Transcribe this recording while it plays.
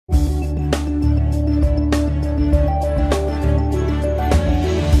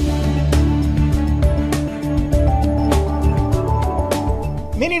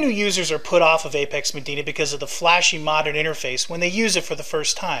users are put off of Apex Medina because of the flashy modern interface when they use it for the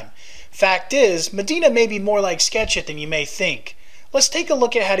first time. Fact is, Medina may be more like SketchIt than you may think. Let's take a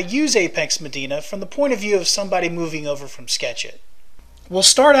look at how to use Apex Medina from the point of view of somebody moving over from SketchIt. We'll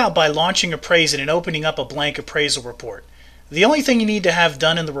start out by launching Appraise-It and opening up a blank appraisal report. The only thing you need to have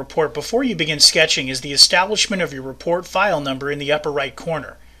done in the report before you begin sketching is the establishment of your report file number in the upper right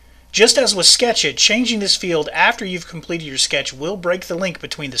corner. Just as with SketchIt, changing this field after you've completed your sketch will break the link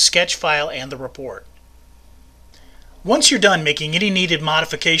between the sketch file and the report. Once you're done making any needed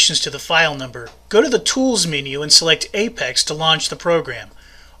modifications to the file number, go to the Tools menu and select Apex to launch the program.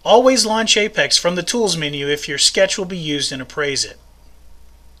 Always launch Apex from the Tools menu if your sketch will be used in Appraise-It.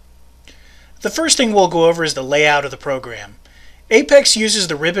 The first thing we'll go over is the layout of the program. Apex uses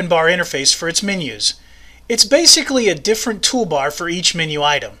the ribbon bar interface for its menus. It's basically a different toolbar for each menu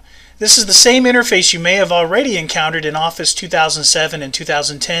item. This is the same interface you may have already encountered in Office 2007 and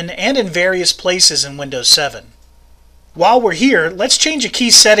 2010 and in various places in Windows 7. While we're here, let's change a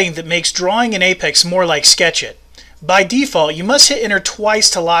key setting that makes drawing in Apex more like SketchIt. By default, you must hit Enter twice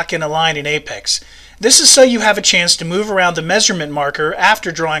to lock in a line in Apex. This is so you have a chance to move around the measurement marker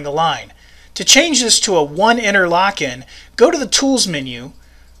after drawing a line. To change this to a one enter lock-in, go to the Tools menu,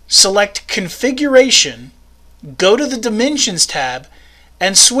 select Configuration, go to the Dimensions tab,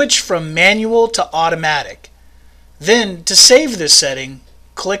 and switch from Manual to Automatic. Then, to save this setting,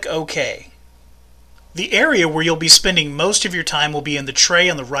 click OK. The area where you'll be spending most of your time will be in the tray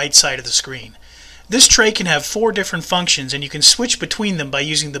on the right side of the screen. This tray can have 4 different functions, and you can switch between them by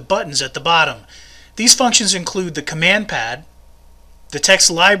using the buttons at the bottom. These functions include the Command Pad, the Text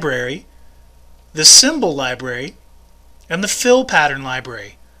Library, the Symbol Library, and the Fill Pattern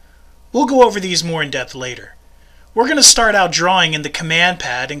Library. We'll go over these more in depth later. We're going to start out drawing in the Command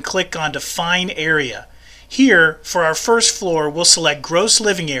Pad and click on Define Area. Here, for our first floor, we'll select Gross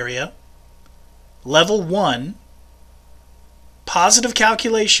Living Area, Level 1, Positive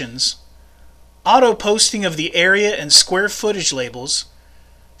Calculations, Auto Posting of the area and square footage labels,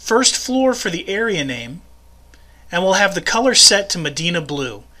 First Floor for the area name, and we'll have the color set to Medina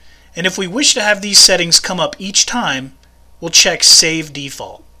Blue. And if we wish to have these settings come up each time, we'll check Save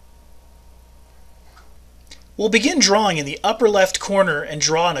Default. We'll begin drawing in the upper left corner and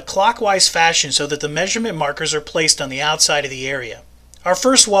draw in a clockwise fashion so that the measurement markers are placed on the outside of the area. Our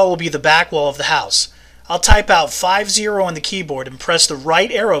first wall will be the back wall of the house. I'll type out 50 on the keyboard and press the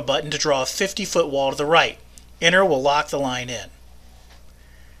right arrow button to draw a 50-foot wall to the right. Enter will lock the line in.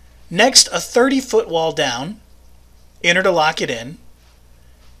 Next, a 30-foot wall down. Enter to lock it in.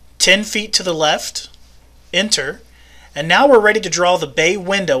 10 feet to the left, enter, and now we're ready to draw the bay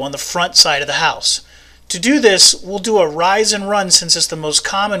window on the front side of the house. To do this, we'll do a rise and run since it's the most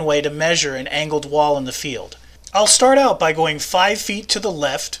common way to measure an angled wall in the field. I'll start out by going 5 feet to the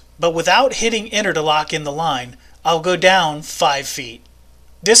left, but without hitting enter to lock in the line, I'll go down 5 feet.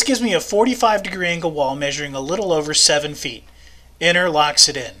 This gives me a 45-degree angle wall measuring a little over 7 feet. Enter locks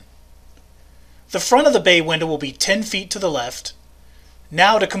it in. The front of the bay window will be 10 feet to the left.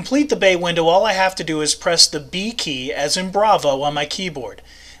 Now to complete the bay window, all I have to do is press the B key as in Bravo on my keyboard.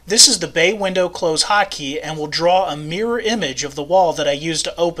 This is the bay window close hotkey and will draw a mirror image of the wall that I used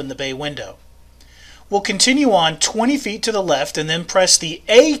to open the bay window. We'll continue on 20 feet to the left and then press the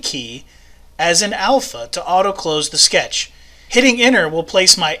A key as in Alpha to auto close the sketch. Hitting enter will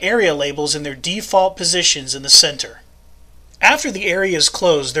place my area labels in their default positions in the center. After the area is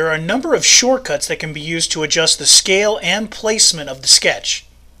closed, there are a number of shortcuts that can be used to adjust the scale and placement of the sketch.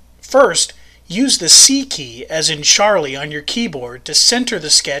 First, use the C key as in Charlie on your keyboard to center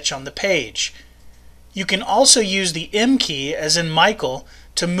the sketch on the page. You can also use the M key as in Michael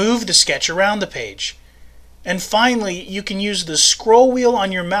to move the sketch around the page. And finally, you can use the scroll wheel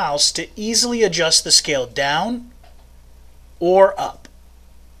on your mouse to easily adjust the scale down or up.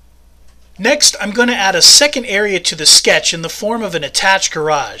 Next, I'm going to add a second area to the sketch in the form of an attached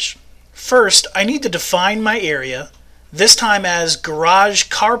garage. First, I need to define my area, this time as Garage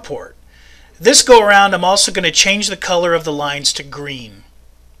Carport. This go around, I'm also going to change the color of the lines to green.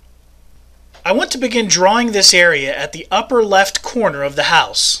 I want to begin drawing this area at the upper left corner of the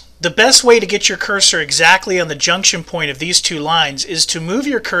house. The best way to get your cursor exactly on the junction point of these two lines is to move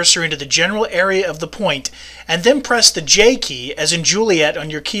your cursor into the general area of the point and then press the J key as in Juliet on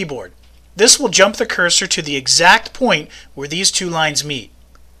your keyboard. This will jump the cursor to the exact point where these two lines meet.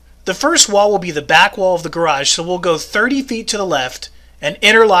 The first wall will be the back wall of the garage, so we'll go 30 feet to the left and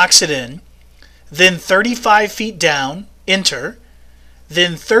enter locks it in, then 35 feet down, enter,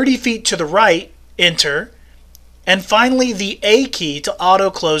 then 30 feet to the right, enter, and finally the A key to auto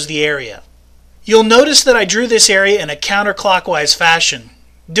close the area. You'll notice that I drew this area in a counterclockwise fashion.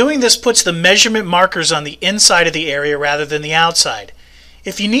 Doing this puts the measurement markers on the inside of the area rather than the outside.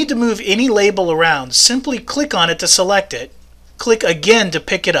 If you need to move any label around, simply click on it to select it, click again to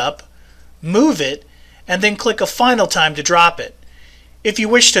pick it up, move it, and then click a final time to drop it. If you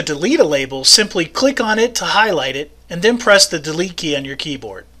wish to delete a label, simply click on it to highlight it, and then press the delete key on your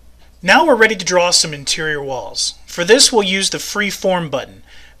keyboard. Now we're ready to draw some interior walls. For this, we'll use the Freeform button.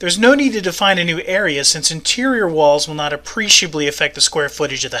 There's no need to define a new area since interior walls will not appreciably affect the square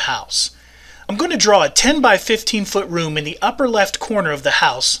footage of the house. I'm going to draw a 10 by 15 foot room in the upper left corner of the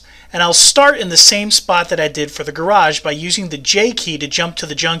house, and I'll start in the same spot that I did for the garage by using the J key to jump to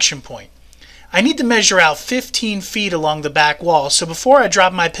the junction point. I need to measure out 15 feet along the back wall, so before I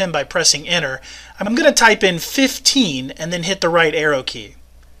drop my pen by pressing enter, I'm going to type in 15 and then hit the right arrow key.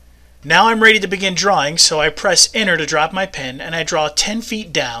 Now I'm ready to begin drawing, so I press enter to drop my pen and I draw 10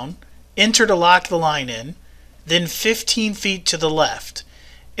 feet down, enter to lock the line in, then 15 feet to the left.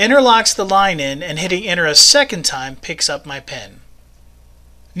 Enter locks the line in, and hitting enter a second time picks up my pen.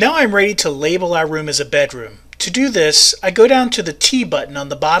 Now I'm ready to label our room as a bedroom. To do this, I go down to the T button on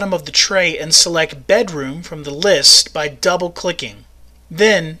the bottom of the tray and select bedroom from the list by double clicking.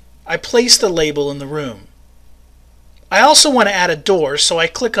 Then I place the label in the room. I also want to add a door, so I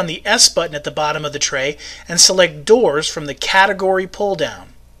click on the S button at the bottom of the tray and select doors from the category pull down.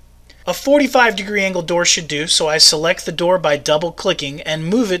 A 45-degree angle door should do, so I select the door by double clicking and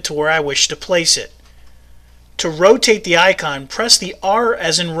move it to where I wish to place it. To rotate the icon, press the R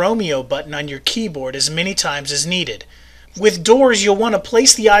as in Romeo button on your keyboard as many times as needed. With doors, you'll want to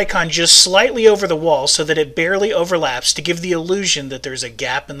place the icon just slightly over the wall so that it barely overlaps to give the illusion that there's a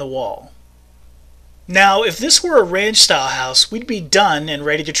gap in the wall. Now, if this were a ranch-style house, we'd be done and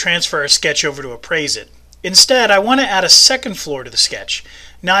ready to transfer our sketch over to Appraise-It. Instead, I want to add a second floor to the sketch.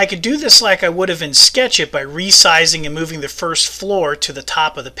 Now I could do this like I would have in Sketch-It by resizing and moving the first floor to the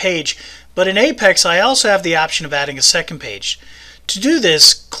top of the page, but in Apex I also have the option of adding a second page. To do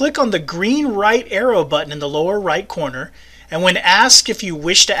this, click on the green right arrow button in the lower right corner, and when asked if you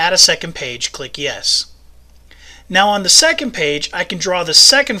wish to add a second page, click Yes. Now on the second page, I can draw the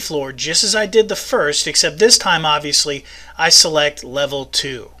second floor just as I did the first, except this time obviously I select Level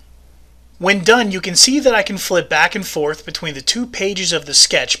 2. When done, you can see that I can flip back and forth between the two pages of the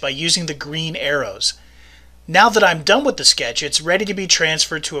sketch by using the green arrows. Now that I'm done with the sketch, it's ready to be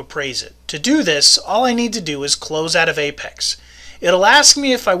transferred to Appraise-It. To do this, all I need to do is close out of Apex. It'll ask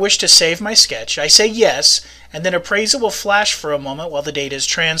me if I wish to save my sketch. I say yes, and then Appraise-It will flash for a moment while the data is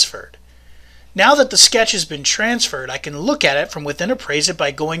transferred. Now that the sketch has been transferred, I can look at it from within Appraise-It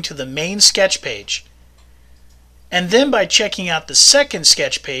by going to the main sketch page, and then by checking out the second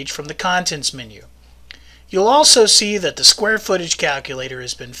sketch page from the contents menu. You'll also see that the square footage calculator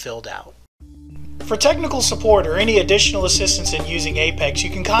has been filled out. For technical support or any additional assistance in using Apex, you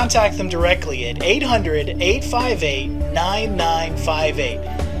can contact them directly at 800-858-9958.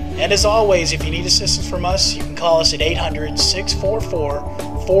 And as always, if you need assistance from us, you can call us at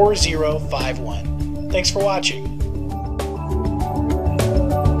 800-644-4051. Thanks for watching.